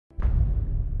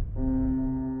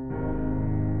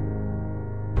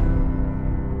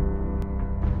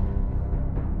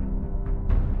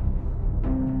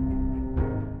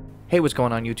Hey, what's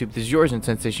going on YouTube? This is yours in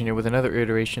Sensation here with another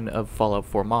iteration of Fallout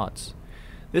 4 mods.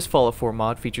 This Fallout 4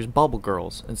 mod features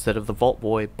Bobble-Girls instead of the Vault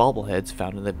Boy bobbleheads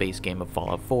found in the base game of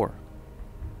Fallout 4.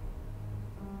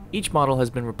 Each model has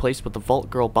been replaced with the Vault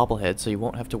Girl bobblehead, so you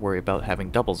won't have to worry about having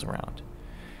doubles around.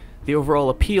 The overall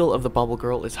appeal of the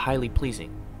Bobble-Girl is highly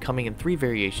pleasing, coming in 3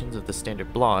 variations of the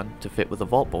standard blonde to fit with the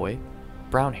Vault Boy,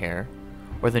 brown hair,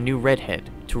 or the new redhead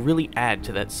to really add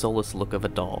to that soulless look of a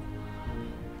doll.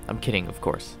 I'm kidding, of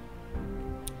course.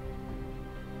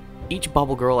 Each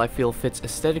Bobble-Girl I feel fits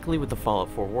aesthetically with the Fallout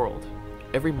 4 world.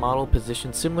 Every model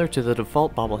positioned similar to the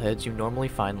default bobbleheads you normally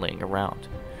find laying around,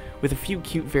 with a few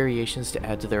cute variations to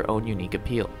add to their own unique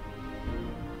appeal.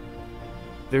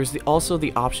 There's also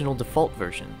the optional default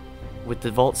version, with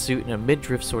the Vault suit in a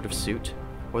mid-drift sort of suit,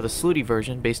 or the Slooty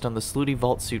version based on the Slooty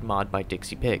Vault suit mod by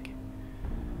Dixie Pig.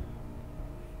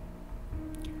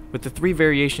 With the 3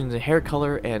 variations in hair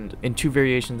color and in 2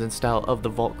 variations in style of the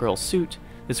Vault Girl suit,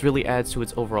 this really adds to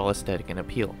its overall aesthetic and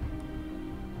appeal.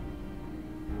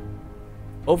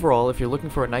 Overall, if you're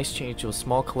looking for a nice change to a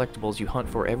small collectibles you hunt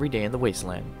for every day in the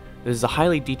Wasteland, this is a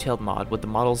highly detailed mod with the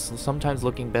models sometimes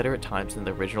looking better at times than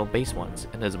the original base ones,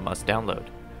 and is a must download.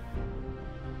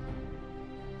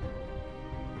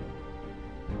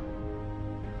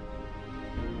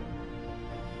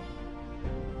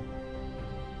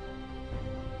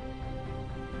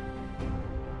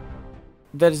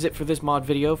 That is it for this mod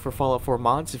video for Fallout 4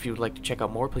 mods. If you would like to check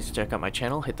out more, please check out my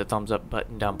channel, hit the thumbs up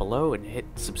button down below, and hit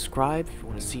subscribe if you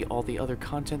want to see all the other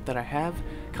content that I have.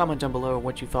 Comment down below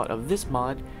what you thought of this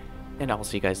mod, and I will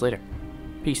see you guys later.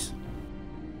 Peace.